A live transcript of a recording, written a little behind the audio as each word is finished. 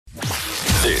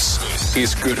This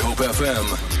is Good Hope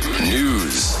FM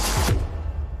News.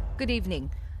 Good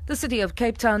evening. The City of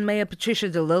Cape Town Mayor Patricia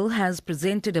de Lille has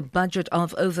presented a budget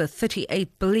of over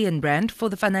 38 billion rand for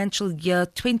the financial year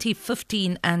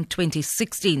 2015 and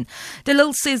 2016. De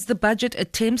Lille says the budget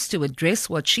attempts to address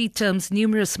what she terms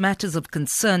numerous matters of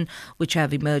concern which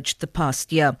have emerged the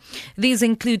past year. These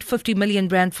include 50 million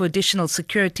rand for additional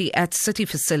security at city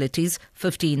facilities,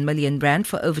 15 million rand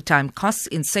for overtime costs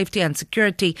in safety and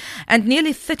security, and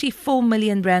nearly 34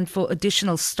 million rand for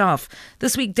additional staff.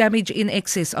 This week, damage in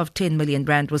excess of 10 million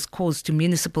rand was caused to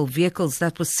municipal vehicles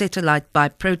that were set alight by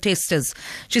protesters.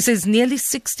 She says nearly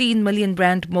 16 million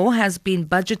rand more has been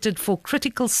budgeted for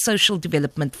critical social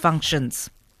development functions.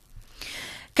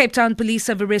 Cape Town police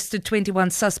have arrested 21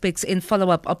 suspects in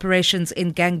follow-up operations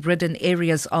in gang-ridden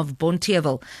areas of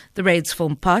Bonteheuwel. The raids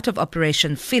form part of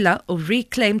Operation Fila, or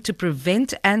reclaimed to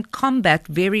prevent and combat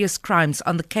various crimes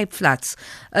on the Cape Flats.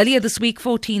 Earlier this week,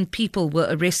 14 people were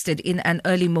arrested in an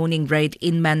early morning raid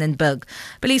in Manenberg.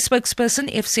 Police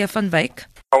spokesperson FCF van Wyk.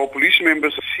 Our police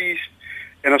members seized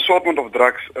an assortment of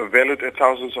drugs valued at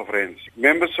thousands of rands.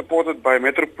 Members supported by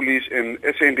Metro Police and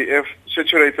SANDF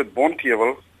situated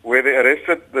Bonteheuwel, where they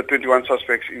arrested the 21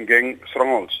 suspects in gang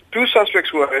strongholds. 2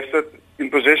 suspects were arrested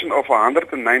in possession of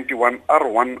 191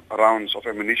 R1 rounds of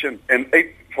ammunition and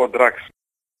 8 for drugs.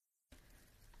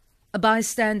 A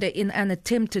bystander in an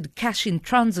attempted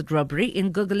cash-in-transit robbery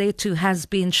in Gugulethu has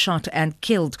been shot and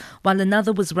killed, while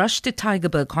another was rushed to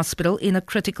Tygerberg Hospital in a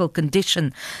critical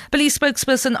condition. Police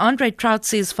spokesperson Andre Trout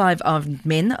says 5 armed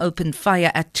men opened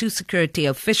fire at 2 security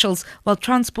officials while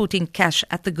transporting cash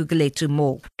at the Gugulethu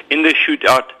Mall. In the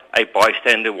shootout, a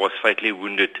bystander was fatally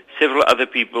wounded. Several other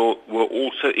people were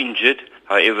also injured.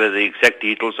 However, the exact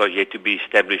details are yet to be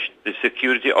established. The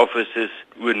security officers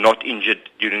were not injured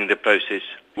during the process.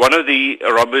 One of the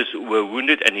robbers were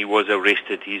wounded and he was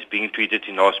arrested. He is being treated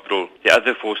in hospital. The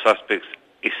other 4 suspects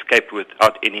escaped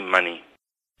without any money.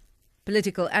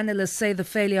 Political analysts say the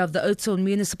failure of the Oudtshoorn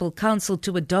Municipal Council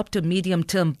to adopt a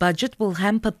medium-term budget will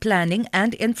hamper planning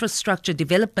and infrastructure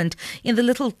development in the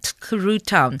Little Karoo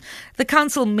town. The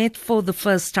council met for the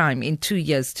first time in 2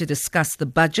 years to discuss the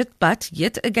budget, but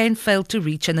yet again failed to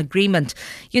reach an agreement.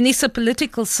 UNISA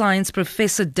political science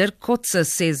professor Dirk Kotze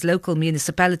says local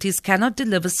municipalities cannot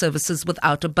deliver services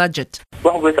without a budget.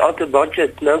 Well, without a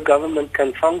budget, no government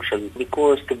can function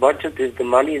because the budget is the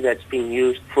money that's being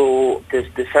used for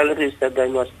the salaries that they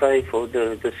must pay, for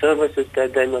the services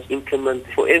that they must implement,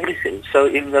 for everything. So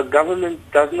if the government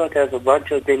does not have a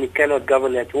budget, then it cannot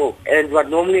govern at all. And what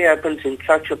normally happens in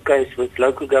such a case with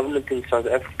local government in South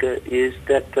Africa is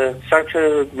that such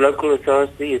a local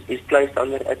authority is placed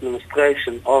under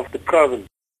administration of the province.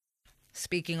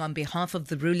 Speaking on behalf of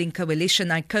the ruling coalition,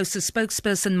 ICOSA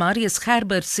spokesperson Marius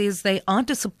Gerber says they are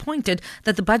disappointed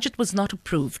that the budget was not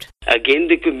approved. Again,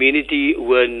 the community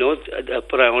were not a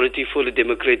priority for the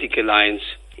Democratic Alliance.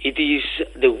 It is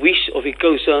the wish of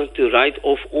ICOSA to write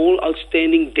off all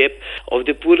outstanding debt of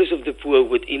the poorest of the poor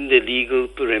within the legal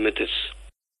parameters.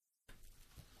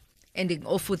 Ending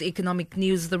off with economic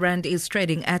news, the rand is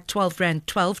trading at 12 rand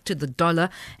 12 to the dollar,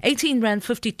 18 rand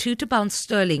 52 to pound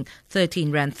sterling, 13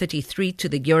 rand 33 to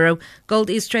the euro. Gold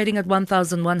is trading at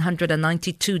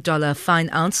 $1,192 a fine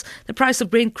ounce. The price of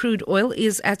Brent crude oil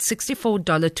is at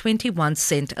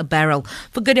 $64.21 a barrel.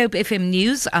 For Good Hope FM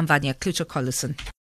News, I'm Vanya Kluter-Collison.